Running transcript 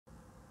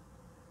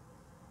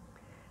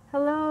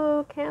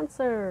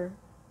Cancer.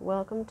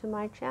 Welcome to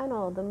my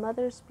channel, The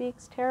Mother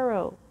Speaks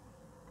Tarot.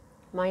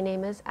 My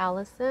name is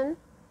Allison.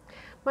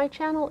 My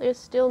channel is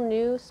still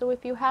new, so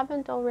if you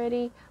haven't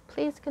already,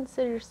 please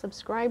consider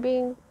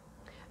subscribing.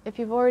 If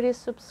you've already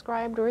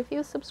subscribed, or if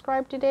you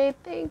subscribed today,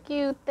 thank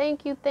you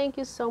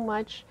so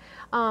much.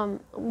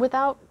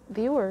 Without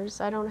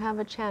viewers, I don't have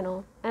a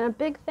channel. And a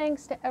big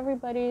thanks to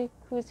everybody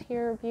who's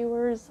here,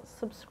 viewers,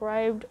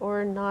 subscribed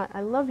or not.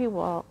 I love you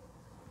all.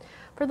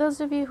 For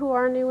those of you who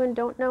are new and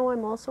don't know,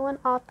 I'm also an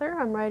author.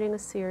 I'm writing a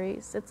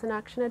series. It's an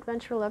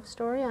action-adventure love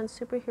story on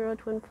superhero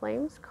twin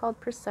flames called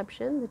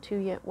Perception, the Two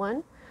Yet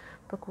One.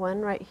 Book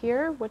 1 right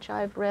here, which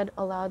I've read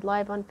aloud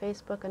live on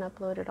Facebook and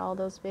uploaded all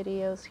those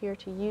videos here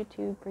to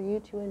YouTube for you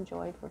to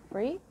enjoy for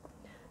free.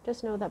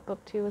 Just know that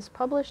Book 2 is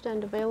published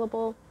and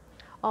available.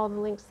 All the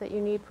links that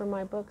you need for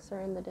my books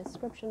are in the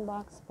description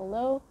box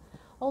below.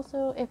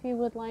 Also, if you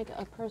would like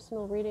a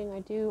personal reading,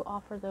 I do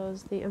offer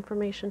those. The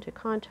information to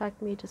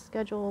contact me to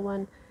schedule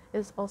one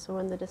is also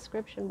in the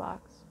description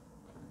box.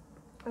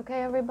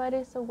 Okay,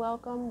 everybody, so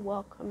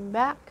welcome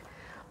back.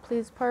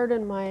 Please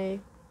pardon my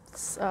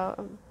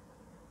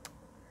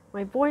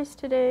voice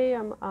today.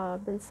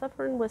 I've been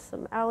suffering with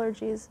some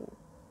allergies and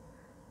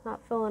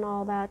not feeling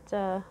all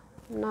that,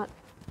 not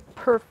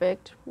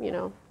perfect, you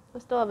know. I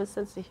still have a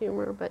sense of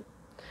humor, but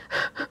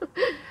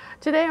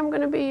today I'm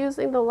going to be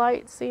using the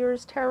Light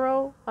Seers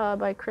Tarot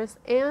by Chris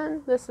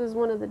Ann. This is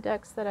one of the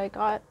decks that I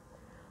got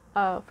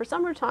for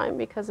summertime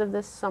because of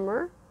this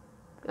summer,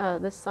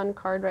 this sun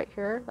card right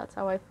here. That's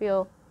how I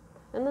feel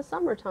in the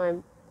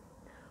summertime.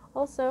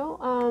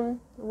 Also,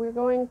 we're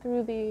going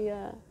through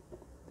the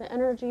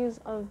energies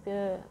of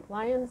the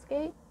Lion's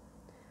Gate,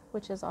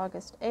 which is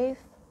August 8th.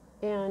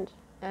 And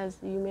as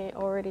you may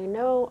already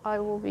know, I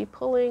will be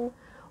pulling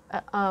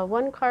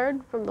one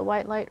card from the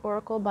White Light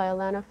Oracle by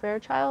Alana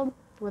Fairchild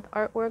with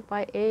artwork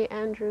by A.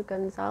 Andrew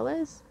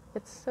Gonzalez.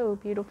 It's so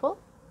beautiful.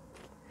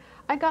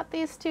 I got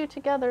these two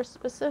together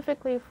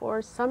specifically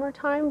for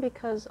summertime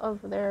because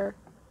of their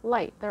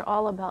light. They're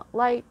all about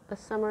light. The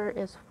summer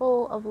is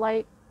full of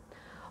light.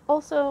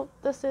 Also,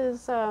 this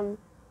is,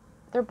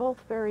 they're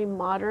both very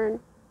modern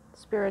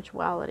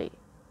spirituality.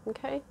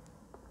 Okay?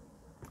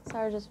 So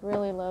I just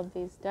really love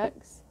these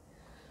decks.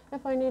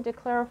 If I need to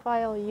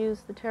clarify, I'll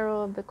use the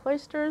Tarot of the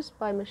Cloisters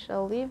by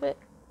Michelle Leavitt.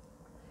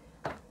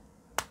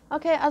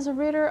 Okay, as a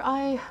reader,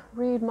 I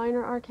read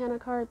minor arcana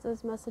cards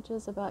as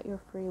messages about your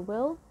free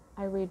will.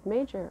 I read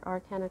major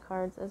arcana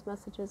cards as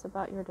messages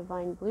about your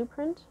divine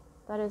blueprint.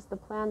 That is the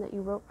plan that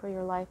you wrote for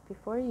your life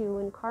before you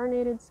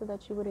incarnated so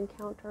that you would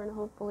encounter and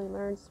hopefully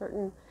learn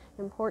certain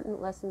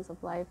important lessons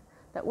of life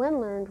that,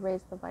 when learned,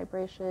 raise the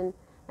vibration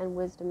and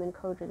wisdom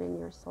encoded in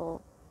your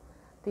soul.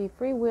 The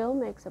free will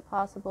makes it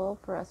possible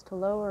for us to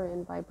lower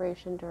in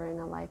vibration during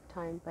a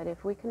lifetime, but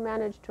if we can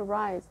manage to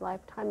rise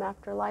lifetime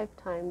after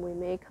lifetime, we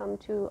may come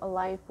to a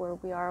life where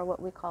we are what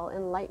we call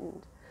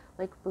enlightened,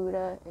 like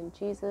Buddha and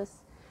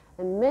Jesus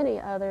and many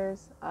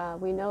others.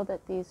 We know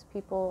that these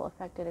people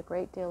affected a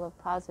great deal of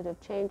positive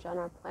change on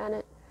our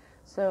planet.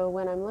 So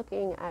when I'm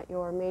looking at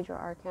your major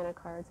arcana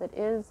cards, it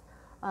is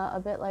a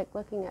bit like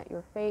looking at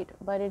your fate,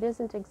 but it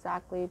isn't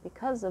exactly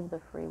because of the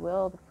free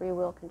will. The free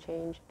will can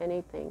change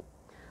anything.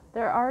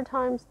 There are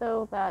times,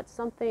 though, that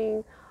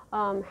something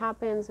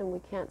happens and we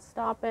can't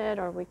stop it,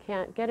 or we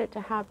can't get it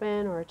to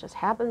happen, or it just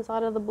happens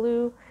out of the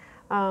blue.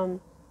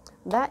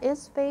 That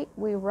is fate.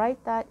 We write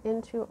that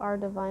into our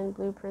divine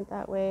blueprint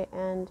that way,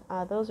 and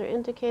those are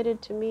indicated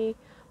to me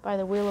by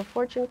the Wheel of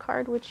Fortune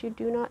card, which you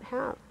do not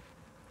have.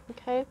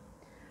 Okay?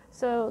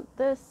 So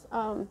this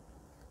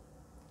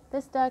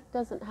deck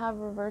doesn't have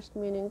reversed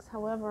meanings.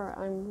 However,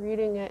 I'm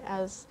reading it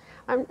as,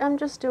 I'm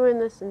just doing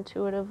this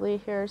intuitively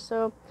here.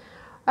 So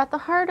at the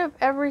heart of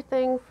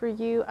everything for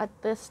you at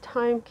this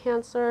time,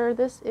 Cancer,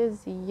 this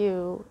is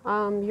you.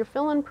 You're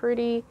feeling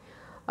pretty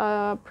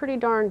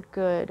darn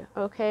good,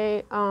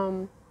 okay?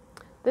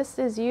 This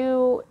is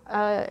you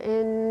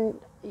in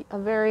a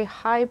very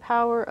high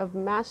power of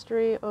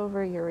mastery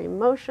over your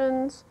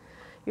emotions.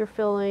 You're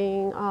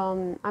feeling,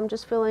 I'm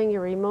just feeling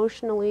you're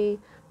emotionally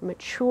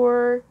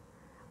mature,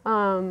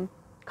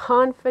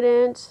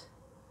 confident.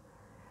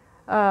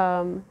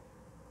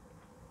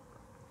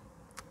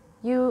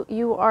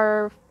 You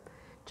are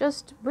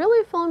just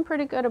really feeling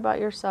pretty good about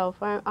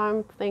yourself,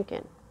 I'm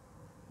thinking.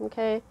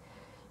 Okay?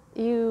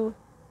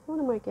 What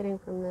am I getting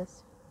from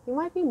this? You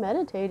might be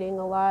meditating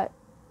a lot.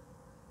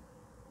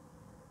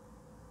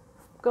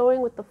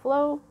 Going with the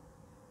flow.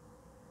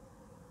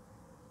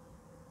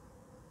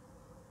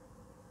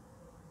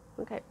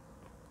 Okay.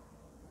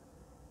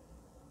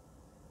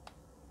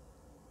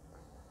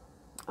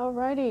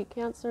 Alrighty,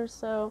 Cancer,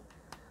 so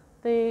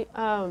the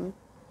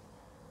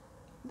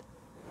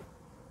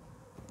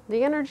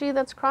energy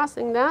that's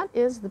crossing that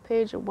is the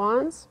Page of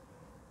Wands.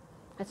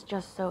 It's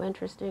just so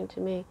interesting to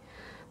me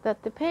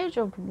that the Page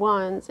of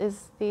Wands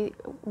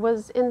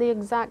was in the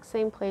exact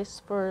same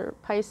place for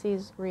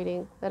Pisces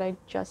reading that I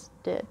just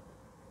did.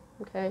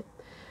 Okay,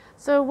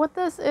 so what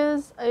this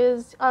is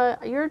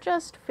you're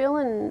just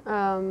feeling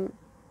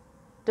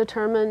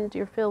determined.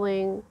 You're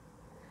feeling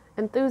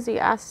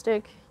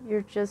enthusiastic.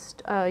 You're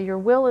just, your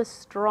will is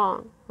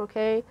strong,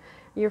 okay?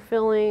 You're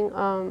feeling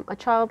a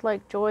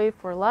childlike joy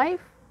for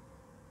life.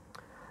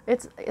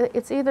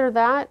 It's either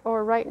that,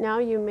 or right now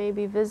you may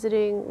be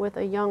visiting with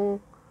a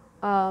young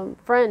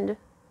friend,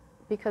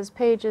 because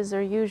pages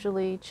are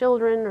usually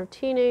children or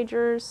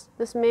teenagers.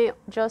 This may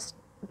just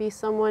be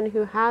someone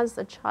who has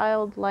a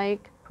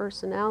childlike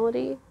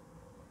personality,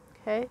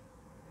 okay?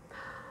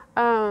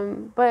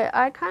 But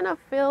I kind of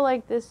feel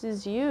like this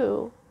is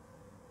you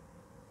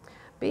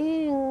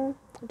being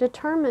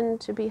determined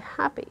to be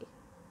happy.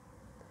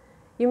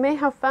 You may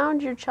have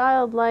found your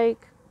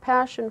childlike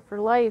passion for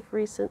life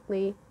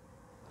recently,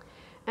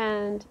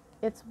 and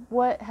it's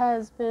what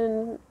has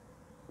been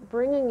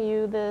bringing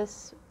you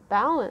this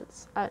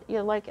balance,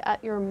 like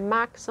at your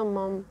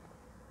maximum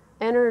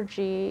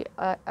energy,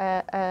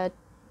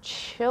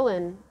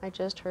 chillin'. I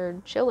just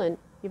heard chillin'.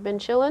 You've been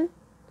chillin'?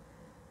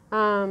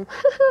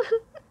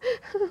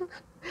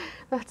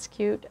 That's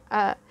cute.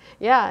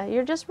 Yeah,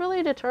 you're just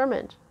really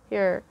determined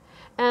here.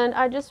 And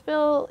I just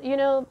feel, you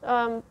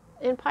know,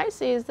 in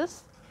Pisces,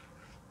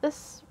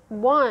 this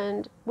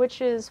wand,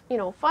 which is, you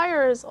know,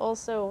 fire is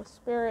also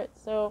spirit.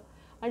 So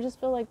I just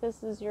feel like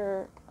this is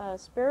your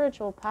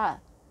spiritual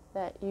path,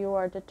 that you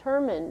are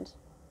determined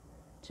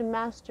to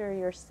master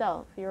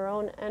yourself, your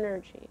own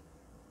energy.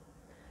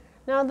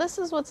 Now, this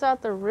is what's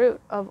at the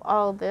root of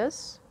all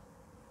this,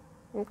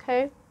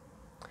 okay?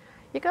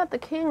 You got the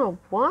King of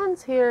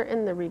Wands here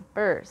in the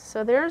reverse.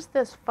 So there's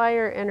this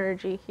fire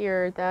energy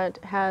here that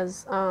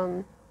has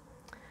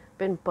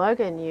been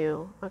bugging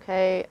you,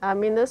 okay? I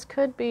mean, this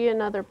could be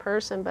another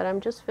person, but I'm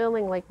just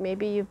feeling like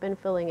maybe you've been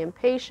feeling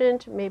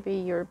impatient. Maybe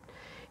your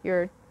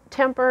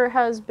temper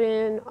has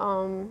been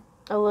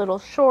a little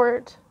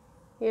short,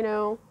 you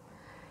know.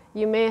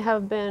 You may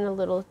have been a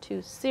little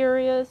too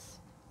serious.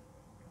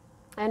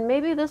 And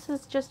maybe this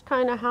is just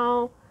kind of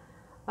how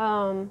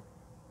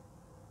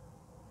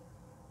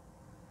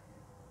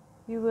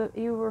you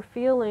were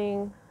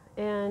feeling,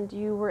 and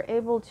you were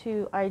able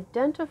to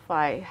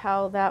identify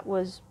how that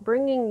was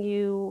bringing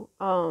you,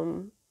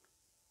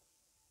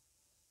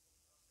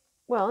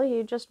 well,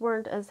 you just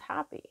weren't as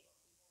happy.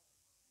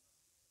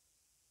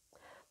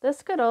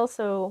 This could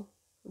also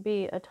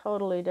be a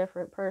totally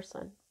different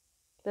person.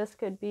 This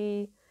could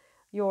be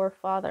your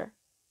father.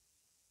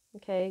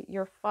 Okay,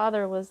 your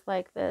father was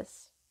like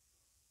this.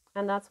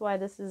 And that's why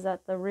this is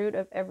at the root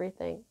of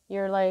everything.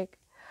 You're like,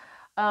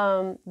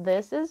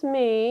 this is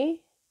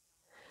me,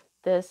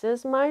 this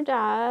is my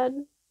dad,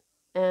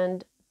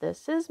 and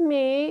this is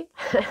me.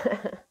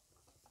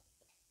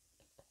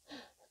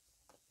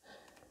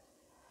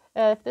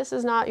 If this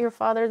is not your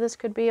father, this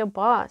could be a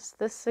boss.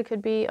 This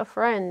could be a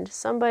friend,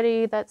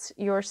 somebody that's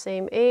your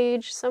same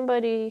age,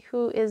 somebody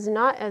who is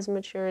not as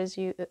mature as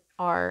you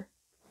are.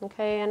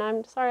 Okay, and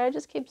I'm sorry, I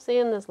just keep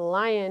seeing this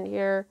lion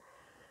here.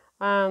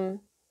 Don't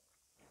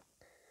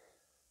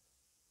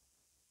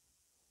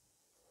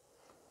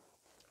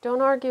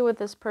argue with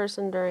this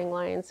person during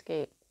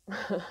Lionsgate.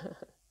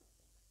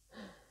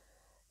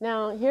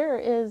 Now, here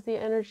is the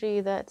energy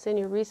that's in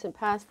your recent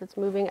past that's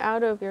moving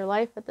out of your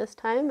life at this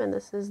time, and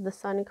this is the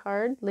Sun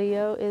card.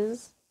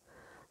 Leo's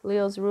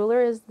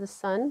ruler is the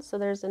Sun, so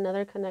there's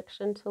another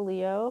connection to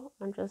Leo.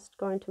 I'm just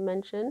going to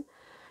mention,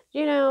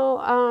 you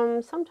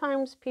know,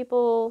 sometimes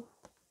people,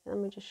 let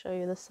me just show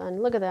you the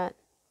Sun. Look at that.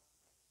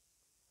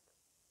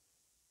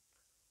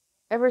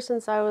 Ever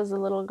since I was a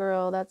little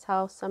girl, that's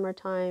how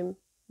summertime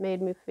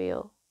made me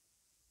feel.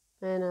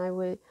 And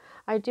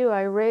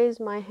I raise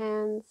my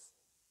hands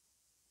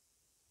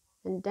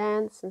and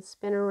dance and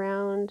spin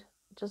around.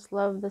 Just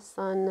love the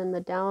sun and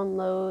the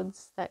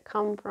downloads that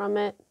come from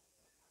it.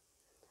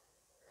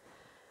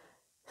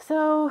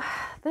 So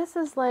this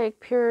is like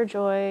pure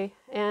joy.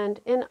 And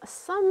in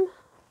some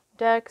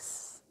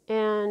decks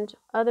and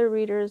other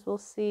readers will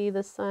see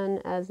the sun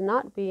as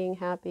not being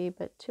happy,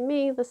 but to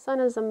me the sun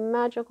is a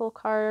magical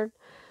card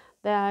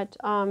that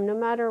no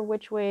matter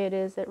which way it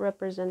is, it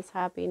represents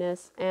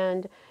happiness,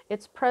 and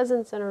its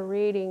presence in a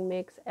reading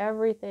makes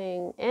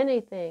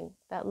anything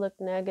that looked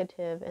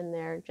negative in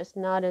there just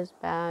not as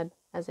bad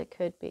as it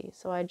could be.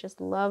 So I just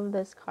love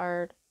this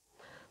card.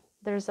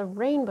 There's a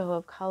rainbow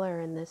of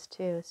color in this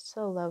too. It's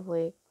so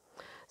lovely.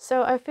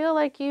 So I feel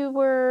like you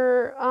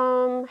were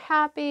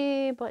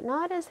happy, but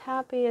not as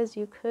happy as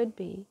you could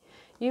be.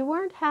 You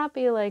weren't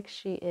happy like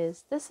she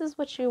is. This is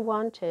what you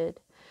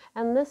wanted.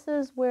 And this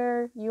is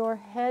where you're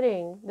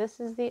heading. This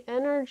is the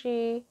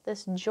energy,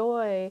 this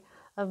joy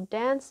of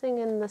dancing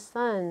in the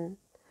sun.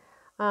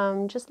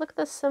 Just look at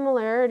the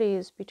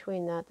similarities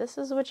between that. This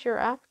is what you're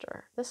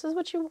after. This is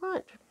what you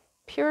want.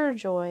 Pure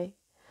joy.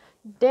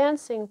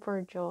 Dancing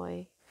for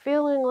joy.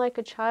 Feeling like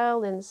a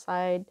child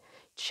inside.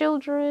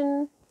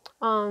 Children,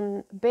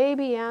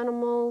 baby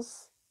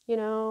animals, you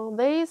know,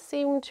 they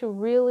seem to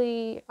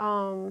really,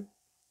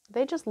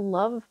 they just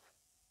love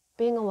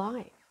being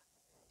alive.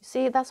 You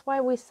see, that's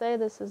why we say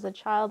this is a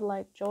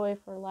childlike joy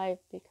for life,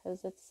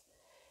 because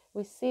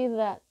we see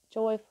that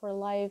joy for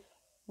life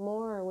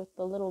more with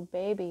the little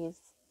babies.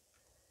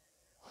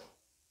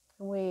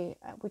 we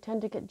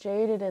tend to get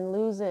jaded and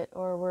lose it,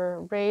 or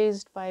we're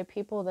raised by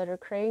people that are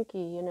cranky,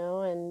 you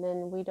know, and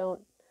then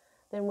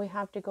we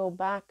have to go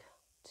back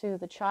to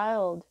the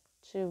child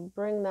to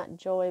bring that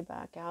joy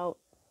back out.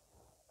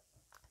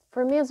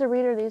 For me as a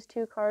reader, these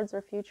two cards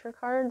are future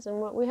cards, and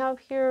what we have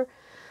here,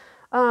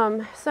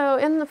 so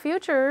in the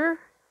future,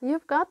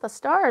 you've got the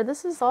star.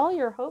 This is all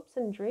your hopes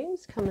and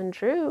dreams coming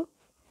true.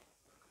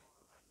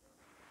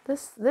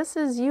 This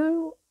is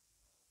you,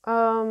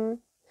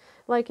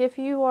 like if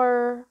you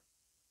are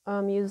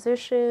a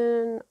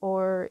musician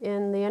or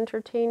in the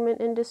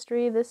entertainment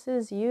industry, this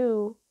is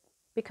you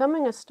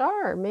becoming a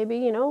star, maybe,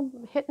 you know,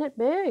 hitting it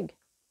big.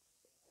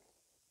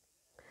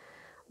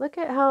 Look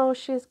at how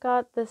she's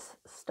got this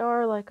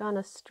star like on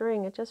a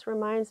string. It just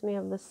reminds me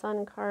of the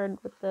sun card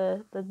with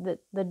the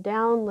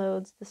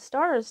downloads. The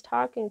star is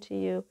talking to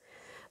you.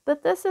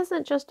 But this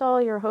isn't just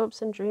all your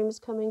hopes and dreams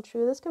coming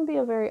true. This can be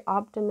a very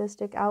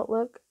optimistic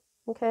outlook,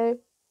 okay?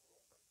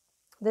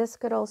 This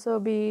could also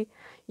be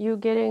you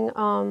getting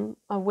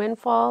a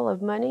windfall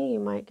of money.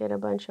 You might get a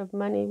bunch of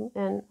money.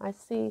 And I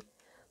see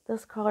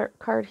this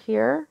card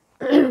here.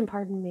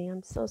 Pardon me,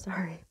 I'm so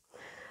sorry.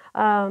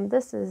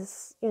 This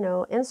is, you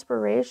know,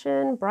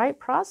 inspiration, bright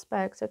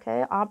prospects,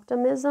 okay?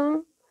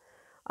 Optimism.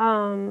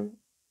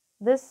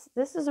 This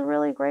is a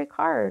really great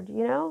card,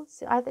 you know?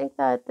 See, I think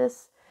that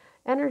this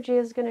energy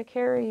is going to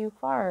carry you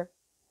far.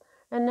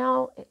 And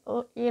now,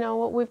 you know,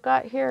 what we've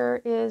got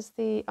here is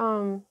the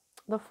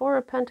Four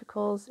of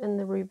Pentacles in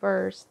the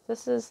reverse.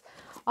 This is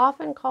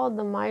often called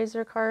the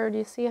miser card.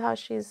 You see how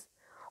she's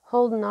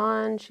holding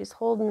on, she's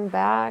holding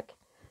back,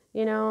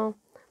 you know?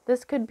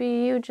 This could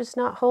be you just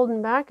not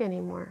holding back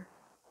anymore.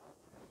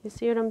 You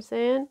see what I'm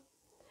saying?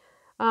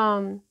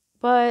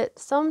 But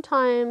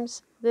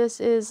sometimes this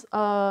is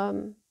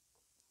the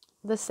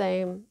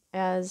same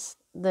as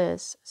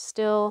this,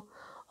 still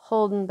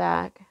holding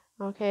back,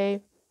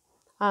 okay?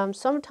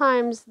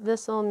 Sometimes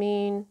this will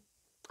mean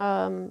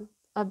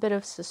a bit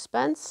of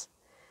suspense,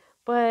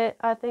 but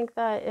I think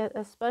that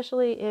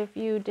especially if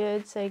you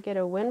did, say, get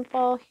a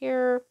windfall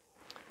here,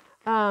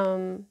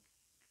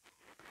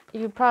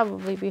 you'd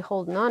probably be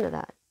holding on to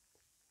that.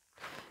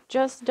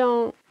 Just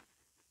don't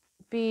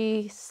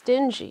be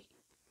stingy.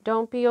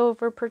 Don't be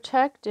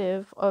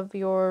overprotective of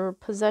your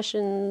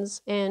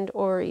possessions and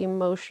or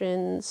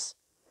emotions,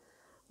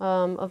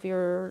 of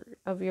your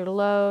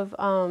love,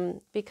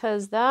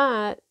 because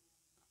that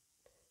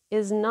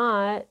is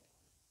not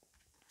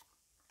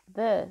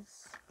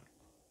this.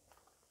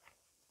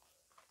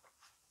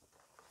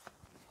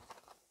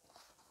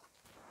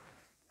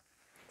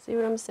 See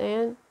what I'm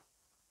saying?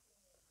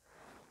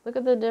 Look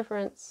at the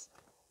difference,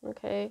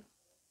 okay?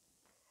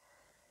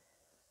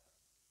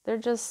 They're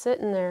just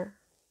sitting there,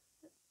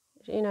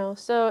 you know.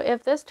 So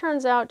if this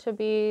turns out to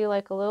be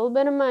like a little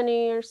bit of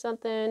money or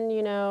something,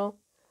 you know,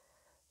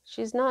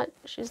 she's not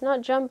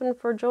jumping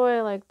for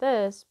joy like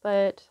this,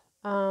 but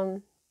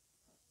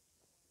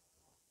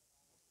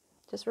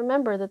just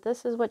remember that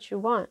this is what you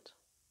want.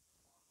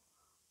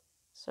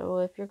 So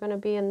if you're going to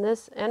be in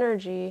this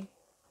energy,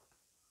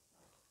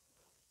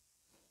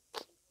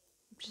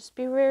 just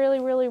be really,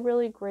 really,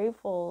 really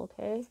grateful,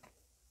 okay?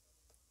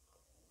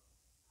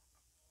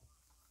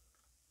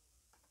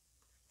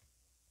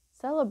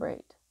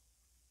 Celebrate.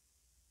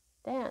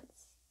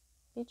 Dance.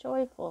 Be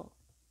joyful.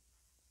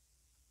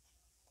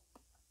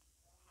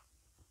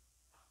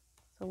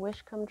 It's a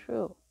wish come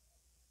true.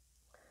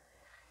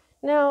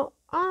 Now,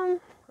 I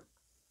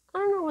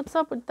don't know what's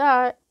up with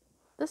that.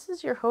 This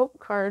is your hope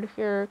card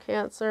here,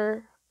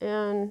 Cancer,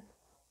 and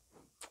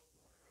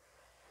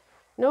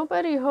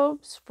nobody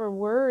hopes for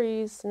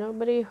worries.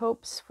 Nobody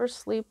hopes for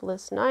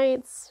sleepless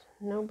nights.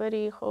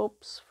 Nobody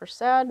hopes for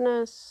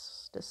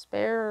sadness,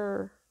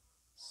 despair.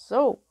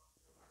 So,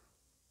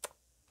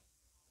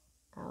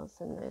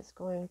 Allison is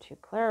going to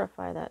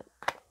clarify that.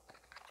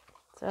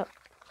 So,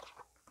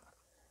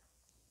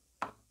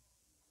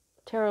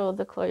 Tarot of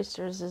the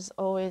Cloisters is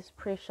always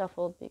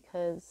pre-shuffled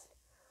because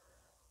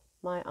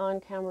my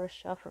on-camera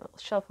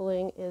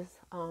shuffling is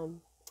a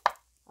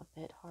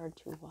bit hard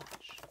to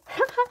watch.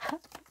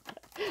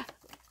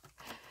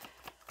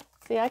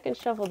 See, I can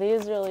shuffle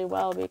these really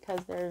well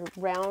because they're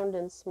round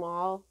and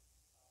small.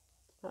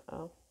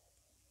 Uh-oh.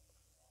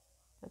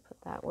 I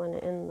put that one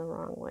in the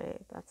wrong way.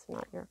 That's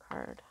not your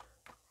card.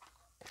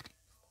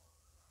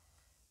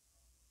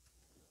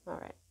 All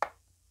right.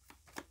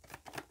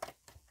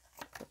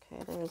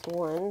 Okay, there's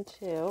 1,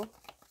 2.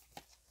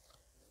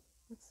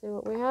 Let's see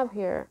what we have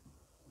here.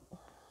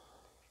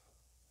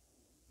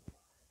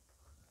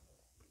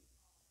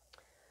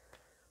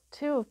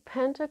 Two of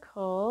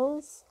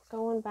Pentacles,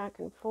 going back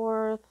and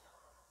forth.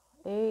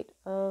 8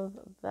 of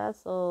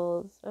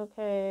Vessels.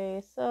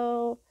 Okay,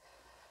 so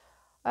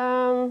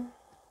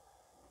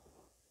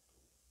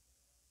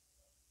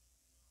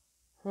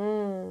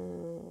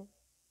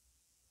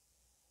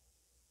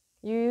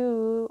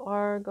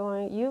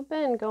you've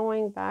been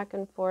going back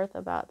and forth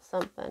about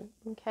something,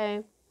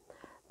 okay?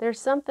 There's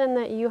something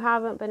that you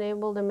haven't been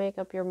able to make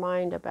up your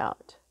mind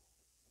about.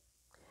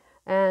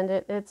 and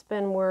it's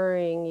been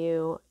worrying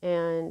you.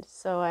 And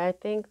so I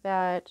think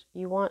that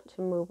you want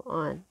to move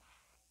on.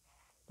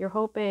 You're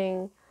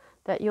hoping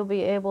that you'll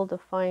be able to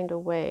find a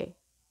way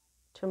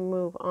to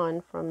move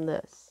on from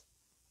this.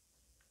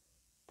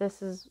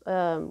 This is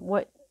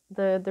what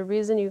the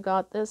reason you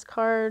got this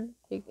card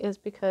is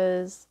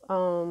because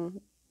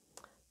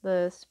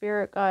the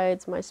spirit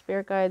guides, my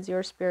spirit guides,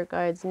 your spirit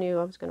guides knew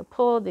I was going to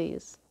pull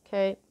these,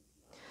 okay?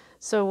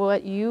 So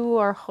what you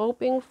are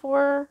hoping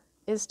for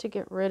is to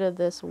get rid of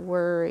this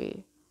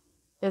worry,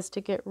 is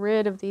to get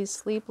rid of these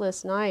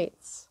sleepless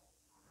nights,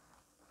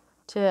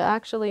 to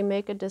actually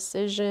make a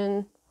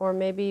decision, or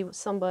maybe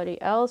somebody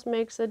else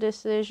makes a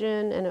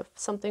decision, and if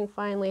something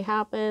finally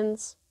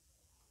happens,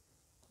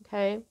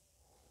 okay?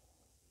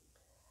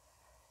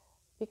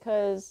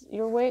 Because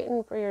you're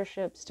waiting for your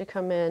ships to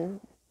come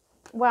in.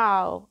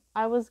 Wow,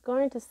 I was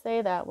going to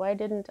say that. Why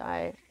didn't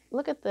I?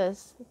 Look at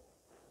this.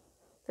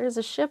 There's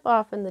a ship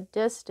off in the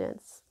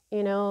distance,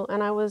 you know,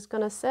 and I was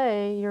going to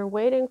say you're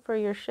waiting for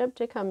your ship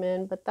to come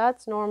in, but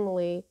that's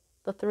normally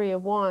the Three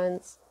of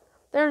Wands.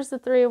 There's the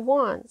Three of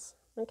Wands,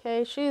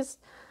 okay? She's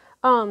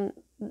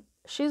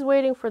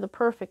waiting for the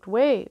perfect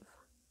wave.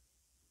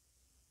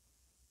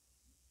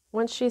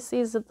 Once she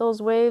sees that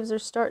those waves are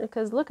starting,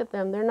 because look at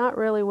them, they're not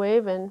really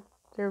waving.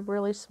 They're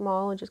really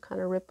small and just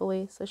kind of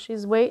ripply. So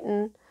she's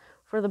waiting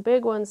for the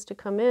big ones to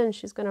come in.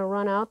 She's going to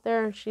run out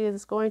there and she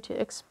is going to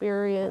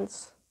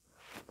experience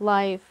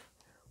life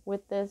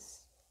with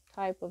this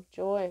type of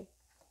joy.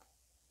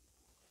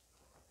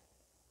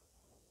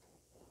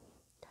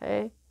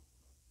 Okay.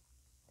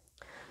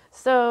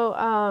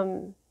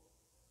 So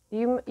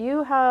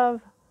you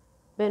have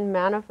been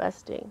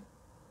manifesting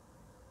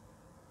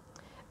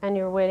and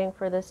you're waiting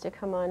for this to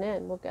come on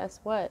in. Well, guess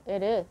what?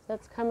 It is.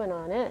 That's coming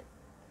on in.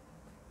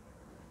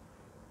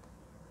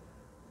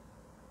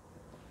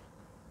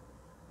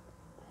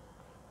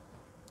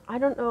 I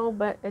don't know,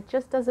 but it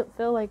just doesn't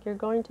feel like you're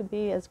going to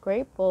be as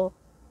grateful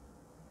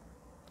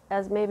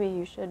as maybe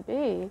you should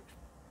be.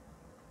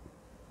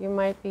 You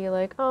might be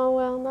like, oh,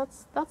 well,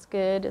 that's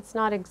good. It's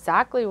not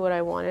exactly what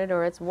I wanted,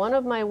 or it's one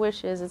of my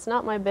wishes. It's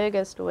not my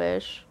biggest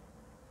wish.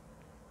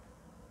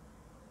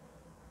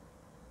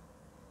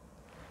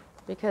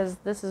 Because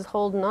this is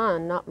holding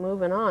on, not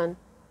moving on.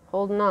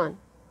 Holding on.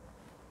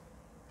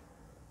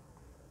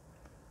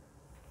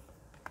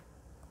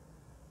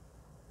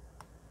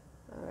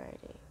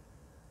 Alrighty.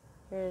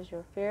 Here's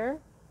your fear.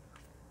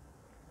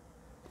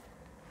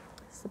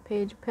 It's the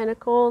Page of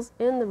Pentacles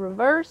in the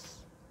reverse.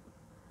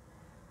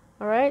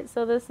 Alright,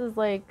 so this is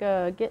like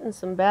getting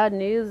some bad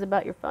news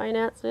about your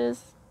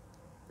finances.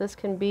 This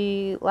can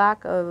be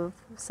lack of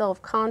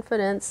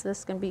self-confidence.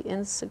 This can be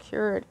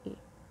insecurity.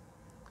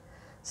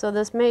 So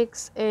this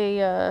makes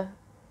a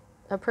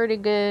pretty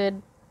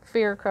good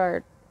fear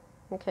card,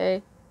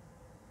 okay?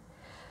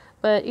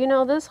 But, you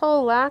know, this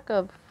whole lack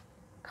of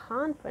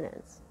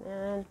confidence,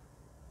 man.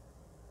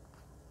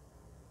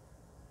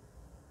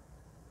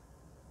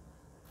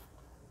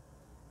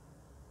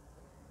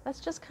 That's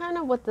just kind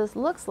of what this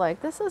looks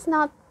like. This is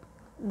not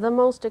the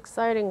most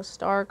exciting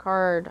star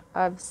card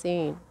I've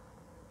seen.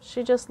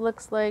 She just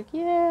looks like,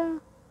 yeah,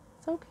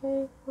 it's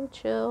okay. I'm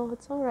chill.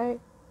 It's all right.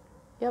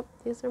 Yep,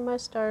 these are my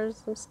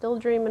stars. I'm still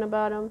dreaming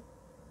about them.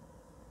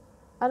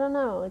 I don't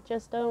know. It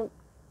just don't.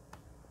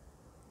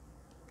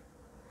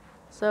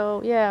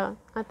 So, yeah,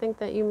 I think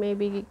that you may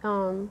be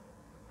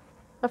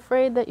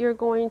afraid that you're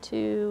going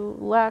to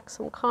lack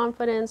some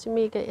confidence. You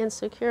may get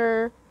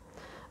insecure.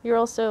 You're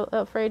also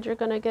afraid you're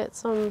going to get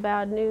some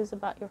bad news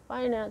about your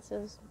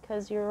finances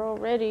because you're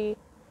already,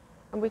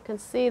 and we can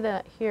see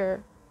that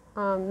here.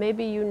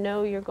 Maybe you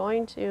know you're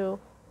going to,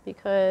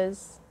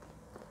 because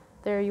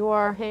there you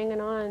are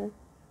hanging on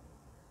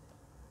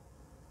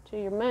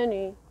to your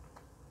money.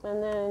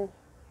 And then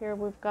here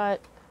we've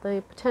got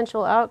the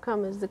potential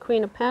outcome is the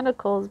Queen of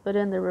Pentacles, but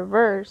in the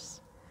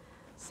reverse.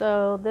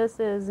 So this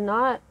is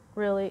not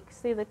really,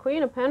 see, the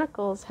Queen of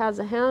Pentacles has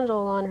a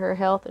handle on her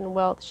health and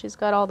wealth. She's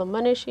got all the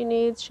money she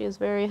needs. She is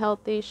very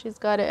healthy. She's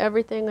got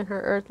everything in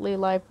her earthly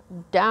life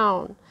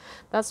down.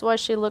 That's why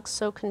she looks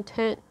so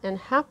content and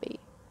happy.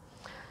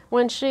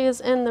 When she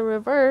is in the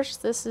reverse,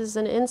 this is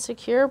an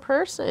insecure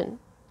person.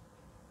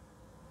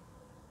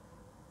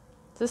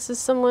 This is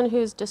someone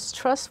who's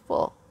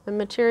distrustful and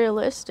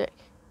materialistic,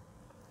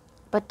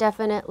 but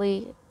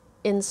definitely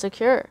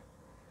insecure.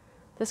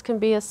 This can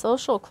be a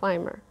social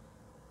climber.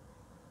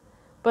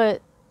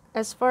 But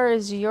as far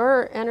as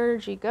your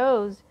energy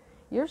goes,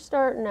 you're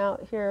starting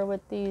out here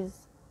with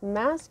these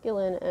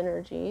masculine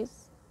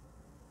energies.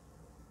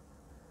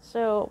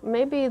 So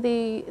maybe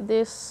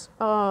this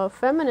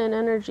feminine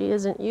energy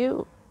isn't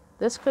you.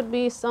 This could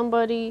be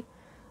somebody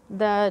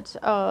that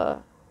I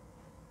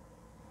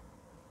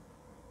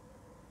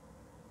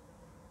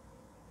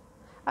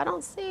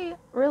don't see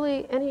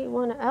really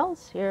anyone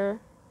else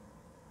here.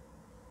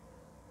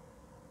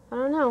 I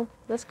don't know.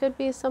 This could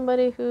be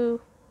somebody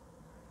who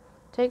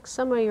takes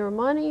some of your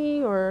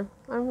money, or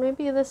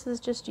maybe this is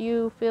just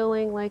you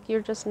feeling like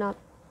you're just not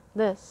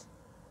this,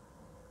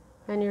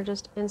 and you're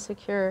just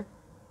insecure.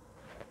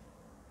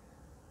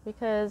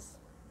 Because,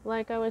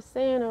 like I was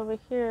saying over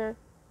here,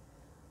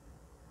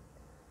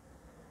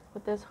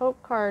 with this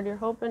hope card, you're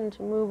hoping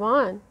to move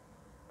on,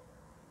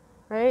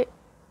 right?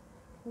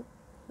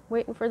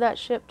 Waiting for that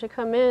ship to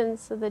come in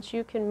so that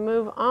you can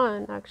move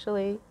on,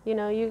 actually. You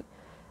know,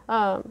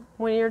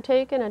 when you're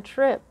taking a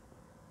trip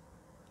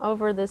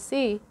over the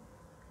sea,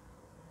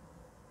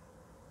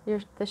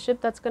 the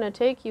ship that's going to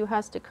take you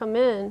has to come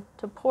in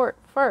to port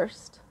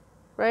first,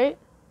 right?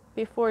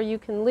 Before you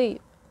can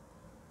leave.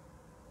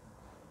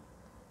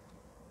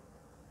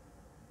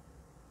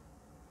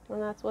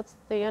 And that's what's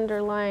the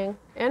underlying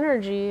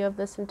energy of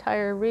this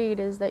entire read,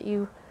 is that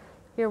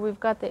here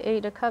we've got the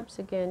Eight of Cups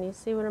again. You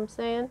see what I'm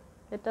saying?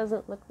 It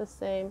doesn't look the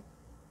same.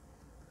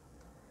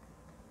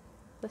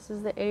 This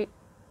is the Eight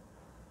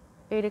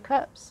of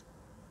Cups.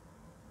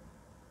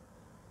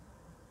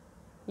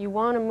 You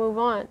want to move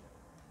on,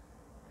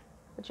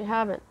 but you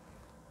haven't.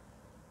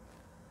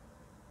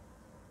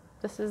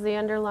 This is the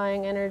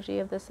underlying energy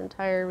of this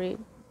entire read.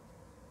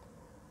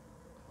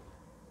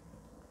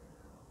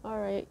 All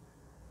right,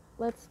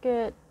 let's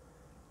get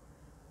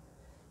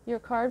your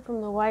card from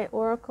the White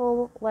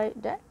Oracle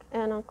Light deck,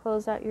 and I'll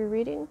close out your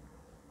reading.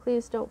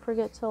 Please don't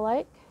forget to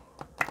like.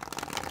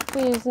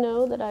 Please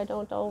know that I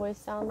don't always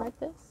sound like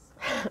this.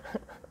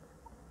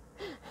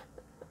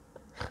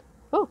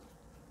 Oh,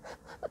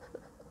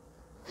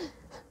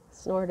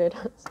 snorted.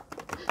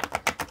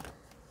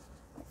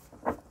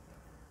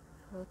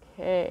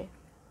 Okay.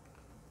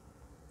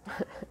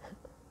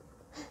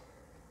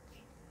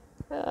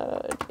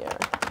 Oh dear.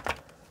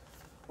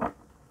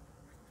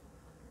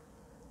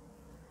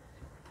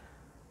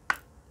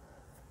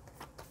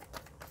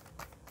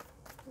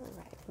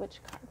 Which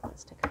card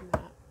wants to come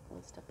out?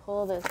 Wants to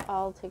pull this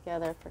all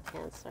together for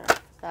Cancer.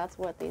 That's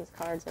what these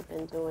cards have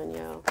been doing,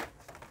 yo.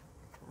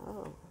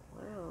 Oh,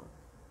 wow.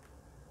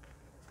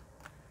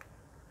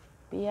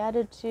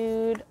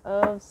 Beatitude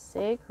of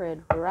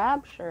Sacred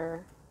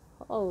Rapture.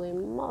 Holy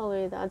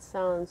moly, that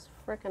sounds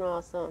freaking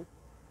awesome.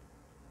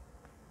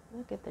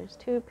 Look at, there's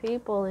two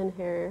people in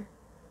here.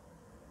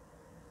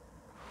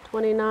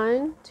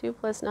 29, 2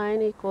 plus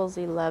 9 equals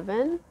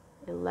 11.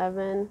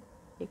 11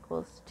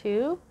 equals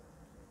 2.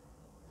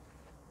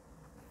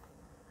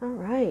 All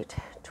right,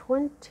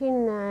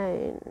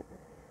 29.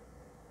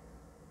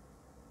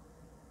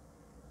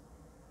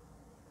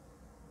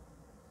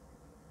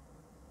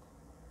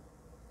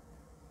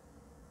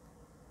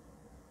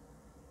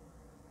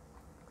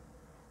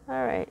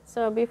 All right,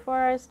 so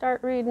before I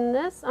start reading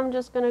this, I'm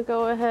just going to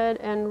go ahead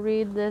and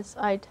read this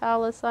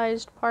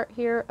italicized part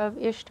here of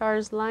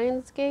Ishtar's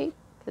Lionsgate,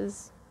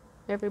 because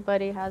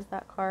everybody has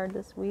that card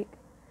this week.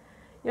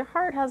 Your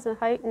heart has a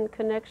heightened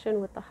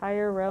connection with the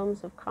higher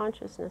realms of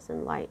consciousness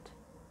and light.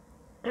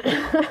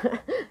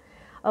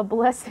 A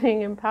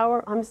blessing and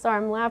power. I'm sorry,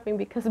 I'm laughing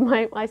because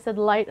I said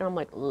light and I'm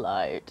like,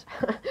 light.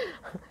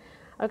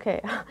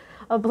 Okay.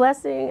 A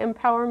blessing,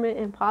 empowerment,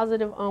 and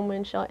positive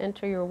omen shall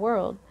enter your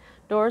world.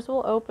 Doors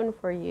will open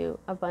for you.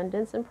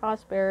 Abundance and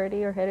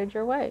prosperity are headed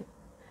your way.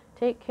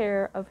 Take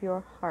care of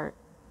your heart.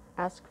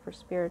 Ask for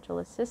spiritual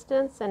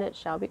assistance and it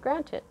shall be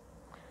granted.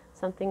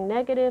 Something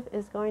negative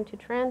is going to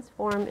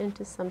transform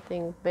into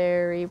something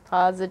very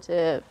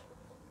positive.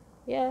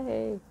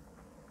 Yay.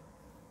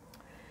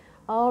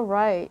 All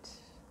right,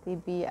 the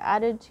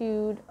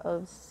Beatitude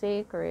of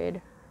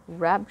Sacred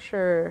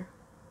Rapture.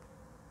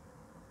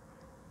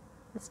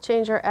 Let's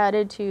change our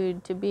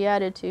attitude to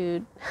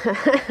beatitude.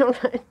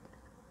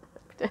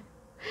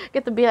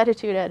 Get the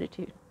Beatitude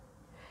attitude.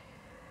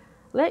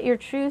 Let your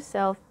true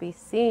self be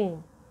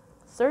seen.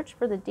 Search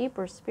for the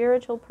deeper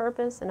spiritual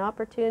purpose and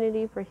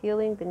opportunity for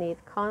healing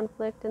beneath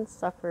conflict and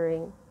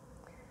suffering.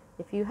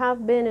 If you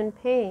have been in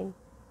pain,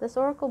 this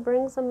oracle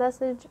brings a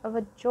message of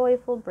a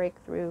joyful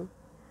breakthrough.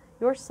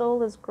 Your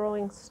soul is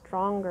growing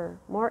stronger,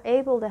 more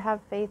able to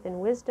have faith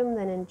in wisdom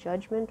than in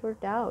judgment or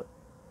doubt.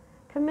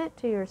 Commit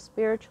to your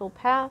spiritual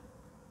path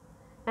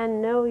and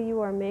know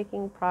you are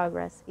making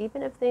progress,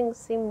 even if things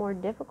seem more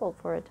difficult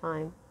for a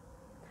time.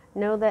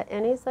 Know that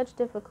any such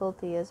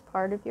difficulty is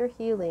part of your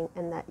healing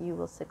and that you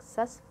will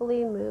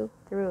successfully move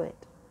through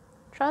it.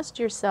 Trust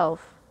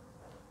yourself.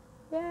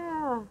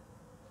 Yeah.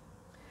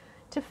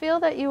 To feel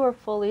that you are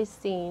fully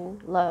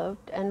seen,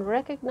 loved, and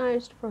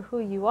recognized for who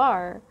you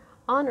are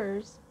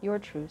honors your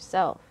true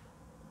self.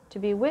 To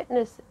be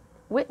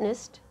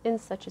witnessed in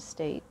such a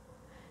state,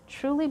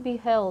 truly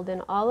beheld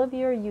in all of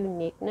your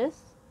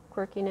uniqueness,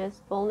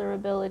 quirkiness,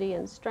 vulnerability,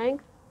 and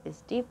strength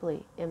is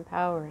deeply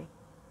empowering.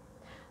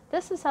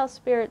 This is how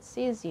Spirit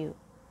sees you.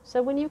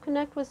 So when you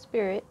connect with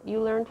Spirit, you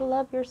learn to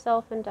love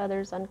yourself and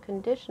others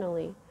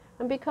unconditionally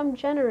and become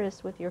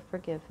generous with your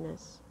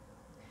forgiveness.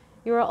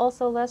 You are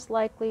also less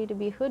likely to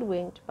be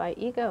hoodwinked by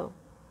ego.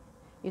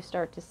 You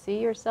start to see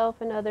yourself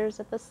and others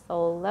at the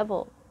soul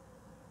level.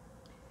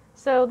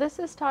 So this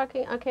is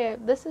talking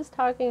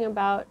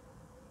about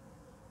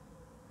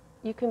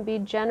you can be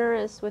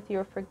generous with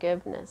your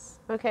forgiveness.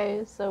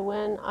 Okay, so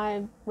when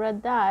I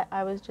read that,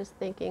 I was just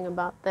thinking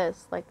about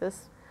this. Like,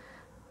 this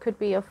could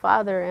be a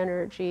father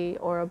energy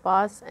or a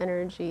boss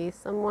energy,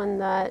 someone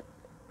that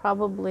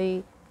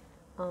probably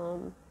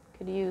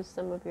could use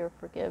some of your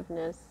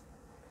forgiveness.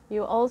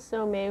 You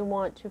also may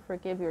want to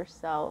forgive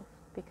yourself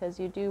because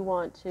you do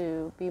want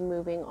to be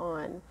moving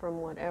on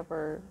from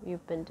whatever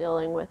you've been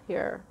dealing with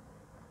here.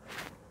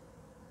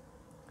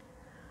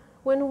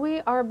 When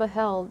we are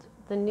beheld,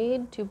 the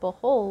need to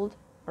behold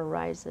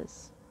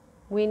arises.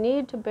 We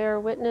need to bear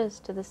witness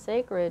to the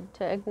sacred,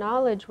 to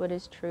acknowledge what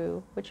is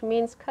true, which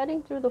means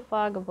cutting through the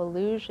fog of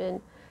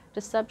illusion,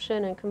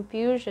 deception, and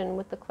confusion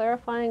with the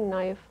clarifying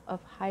knife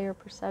of higher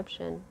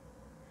perception.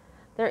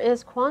 There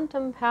is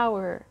quantum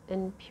power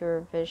in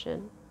pure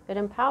vision. It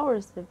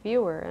empowers the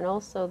viewer and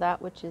also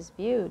that which is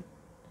viewed.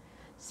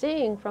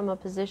 Seeing from a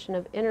position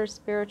of inner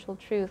spiritual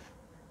truth,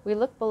 we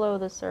look below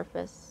the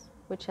surface,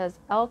 which has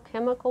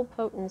alchemical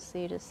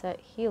potency to set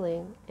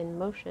healing in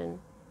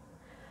motion.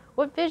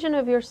 What vision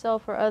of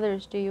yourself or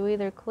others do you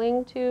either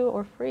cling to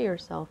or free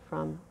yourself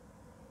from?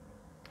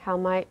 How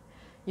might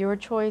your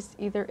choice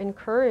either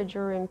encourage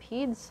or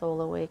impede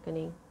soul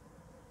awakening?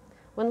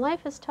 When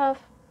life is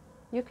tough,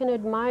 you can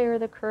admire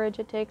the courage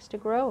it takes to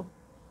grow.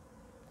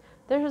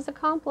 There is a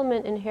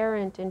compliment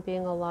inherent in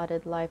being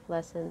allotted life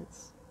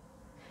lessons.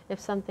 If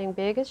something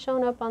big has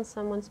shown up on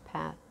someone's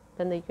path,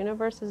 then the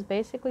universe is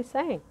basically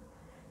saying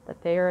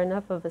that they are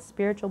enough of a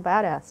spiritual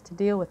badass to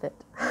deal with it.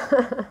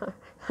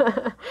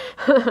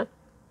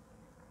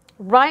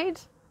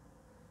 Right?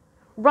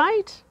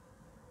 Right?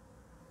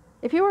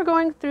 If you are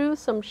going through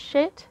some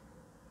shit,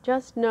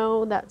 just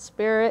know that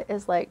spirit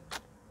is like,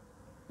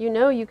 you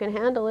know you can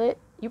handle it.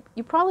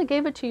 You probably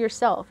gave it to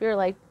yourself. You're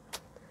like,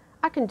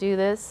 I can do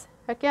this.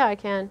 Heck yeah, I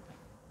can.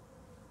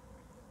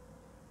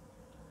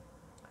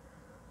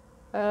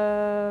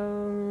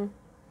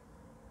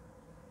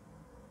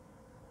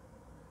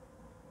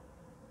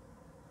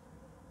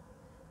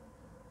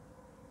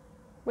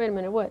 Wait a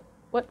minute, what?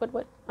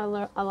 What? I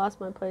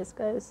lost my place,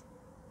 guys.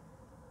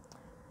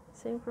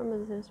 Same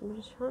from this.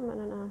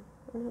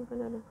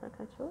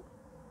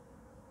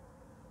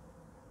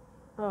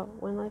 Oh,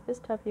 when life is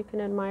tough, you can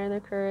admire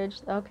their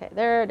courage. Okay,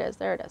 there it is.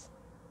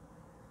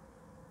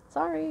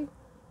 Sorry.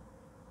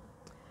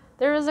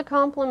 There is a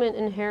compliment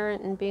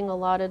inherent in being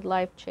allotted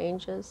life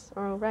changes.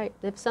 All right.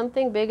 If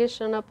something big has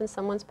shown up in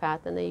someone's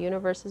path, then the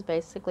universe is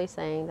basically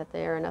saying that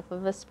they are enough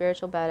of a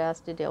spiritual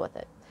badass to deal with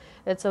it.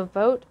 It's a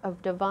vote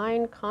of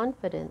divine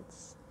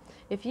confidence.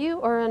 If you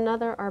or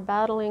another are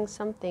battling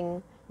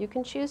something, you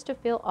can choose to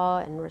feel awe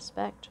and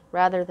respect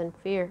rather than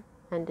fear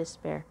and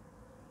despair.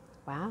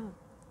 Wow.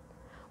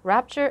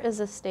 Rapture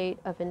is a state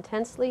of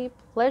intensely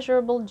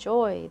pleasurable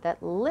joy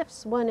that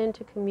lifts one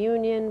into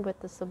communion with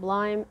the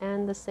sublime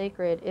and the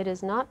sacred. It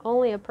is not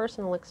only a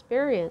personal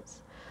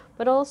experience,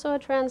 but also a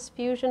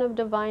transfusion of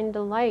divine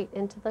delight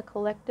into the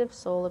collective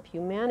soul of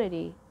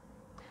humanity.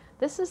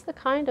 This is the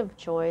kind of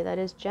joy that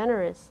is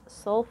generous,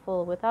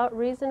 soulful, without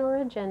reason or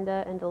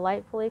agenda, and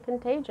delightfully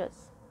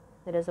contagious.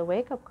 It is a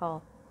wake-up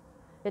call.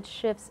 It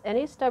shifts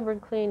any stubborn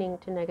clinging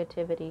to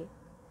negativity.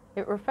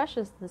 It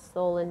refreshes the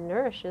soul and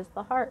nourishes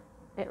the heart.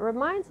 It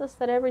reminds us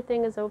that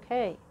everything is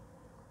okay.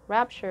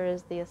 Rapture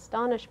is the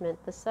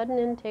astonishment, the sudden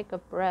intake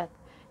of breath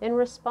in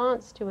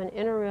response to an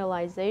inner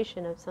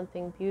realization of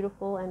something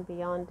beautiful and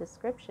beyond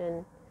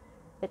description.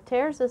 It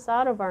tears us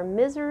out of our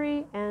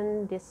misery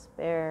and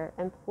despair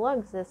and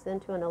plugs us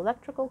into an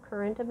electrical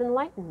current of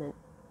enlightenment.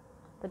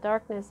 The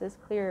darkness is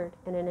cleared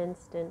in an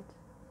instant.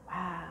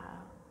 Wow.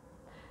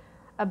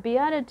 A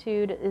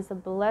beatitude is a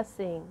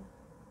blessing,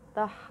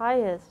 the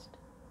highest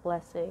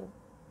blessing.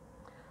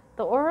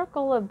 The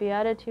oracle of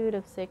beatitude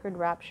of sacred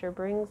rapture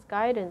brings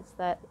guidance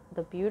that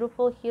the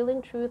beautiful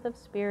healing truth of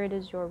spirit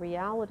is your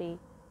reality.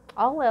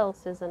 All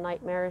else is a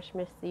nightmarish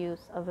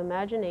misuse of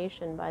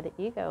imagination by the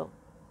ego.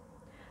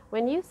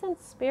 When you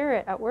sense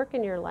spirit at work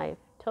in your life,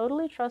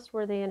 totally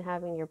trustworthy and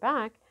having your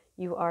back,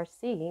 you are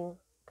seeing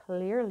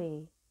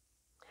clearly.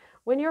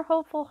 When your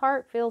hopeful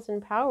heart feels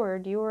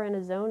empowered, you are in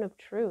a zone of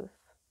truth.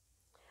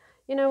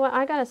 You know what?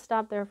 I gotta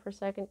stop there for a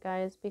second,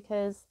 guys,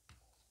 because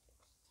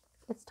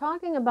it's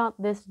talking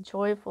about this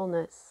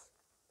joyfulness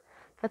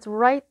that's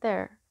right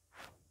there.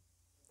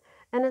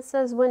 And it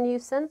says, when you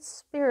sense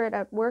spirit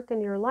at work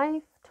in your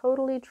life,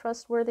 totally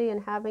trustworthy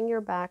and having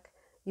your back,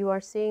 you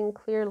are seeing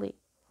clearly.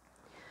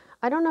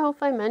 I don't know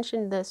if I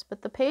mentioned this,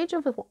 but the Page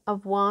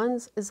of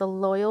Wands is a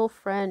loyal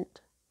friend.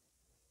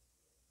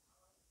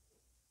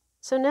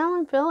 So now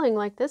I'm feeling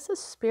like this is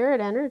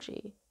spirit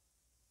energy.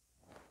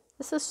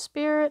 This is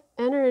spirit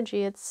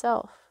energy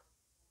itself.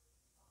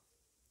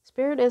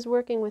 Spirit is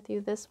working with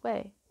you this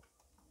way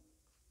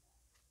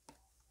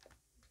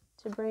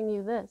to bring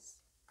you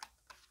this.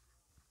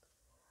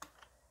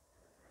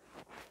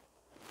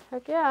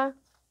 Heck yeah.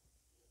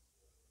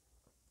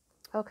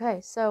 Okay,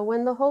 so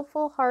when the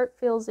hopeful heart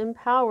feels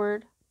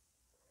empowered,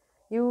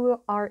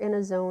 you are in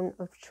a zone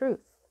of truth.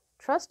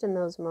 Trust in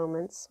those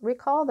moments.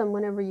 Recall them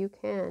whenever you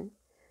can.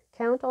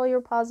 Count all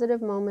your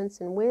positive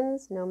moments and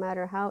wins, no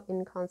matter how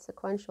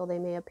inconsequential they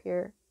may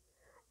appear.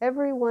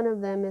 Every one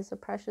of them is a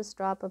precious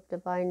drop of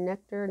divine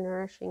nectar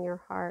nourishing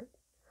your heart.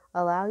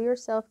 Allow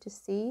yourself to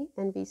see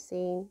and be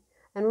seen.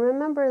 And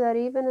remember that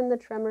even in the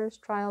tremors,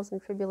 trials,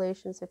 and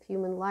tribulations of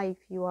human life,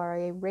 you are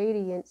a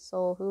radiant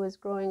soul who is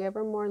growing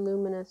ever more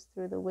luminous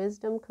through the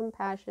wisdom,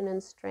 compassion,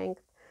 and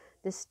strength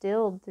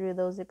distilled through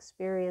those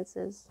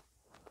experiences.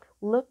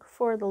 Look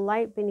for the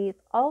light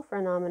beneath all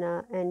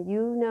phenomena, and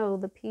you know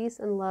the peace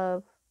and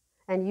love,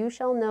 and you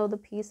shall know the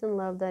peace and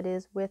love that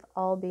is with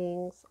all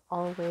beings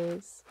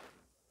always.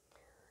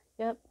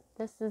 Yep,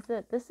 this is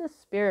it. This is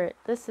spirit.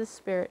 This is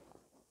spirit.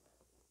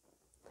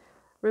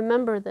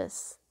 Remember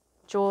this.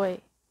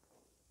 Joy.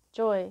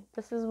 Joy.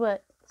 This is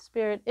what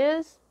spirit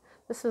is.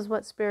 This is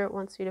what spirit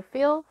wants you to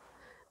feel.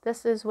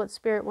 This is what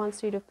spirit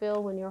wants you to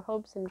feel when your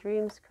hopes and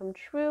dreams come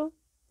true.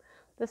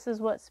 This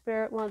is what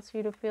spirit wants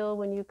you to feel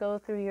when you go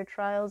through your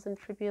trials and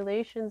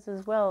tribulations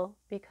as well,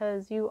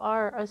 because you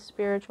are a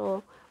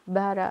spiritual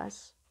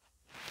badass.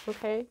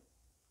 Okay?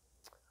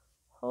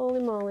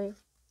 Holy moly.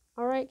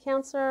 All right,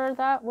 Cancer,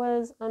 that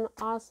was an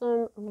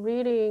awesome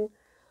reading.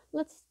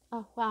 Let's,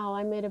 oh wow,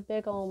 I made a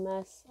big old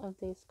mess of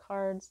these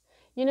cards.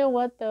 You know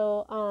what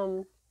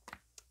though?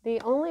 The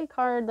only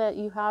card that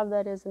you have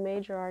that is a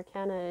major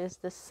arcana is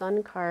the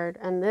Sun card,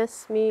 and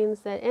this means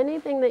that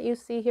anything that you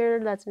see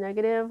here that's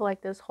negative,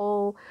 like this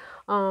whole,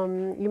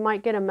 you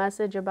might get a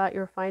message about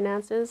your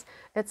finances,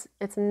 it's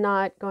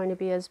not going to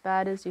be as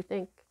bad as you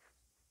think.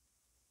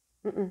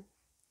 In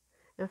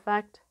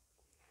fact,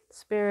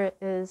 Spirit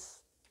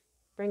is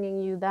bringing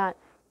you that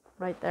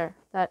right there,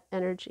 that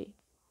energy.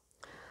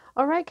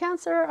 All right,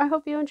 Cancer, I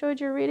hope you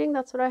enjoyed your reading.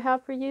 That's what I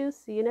have for you.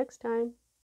 See you next time.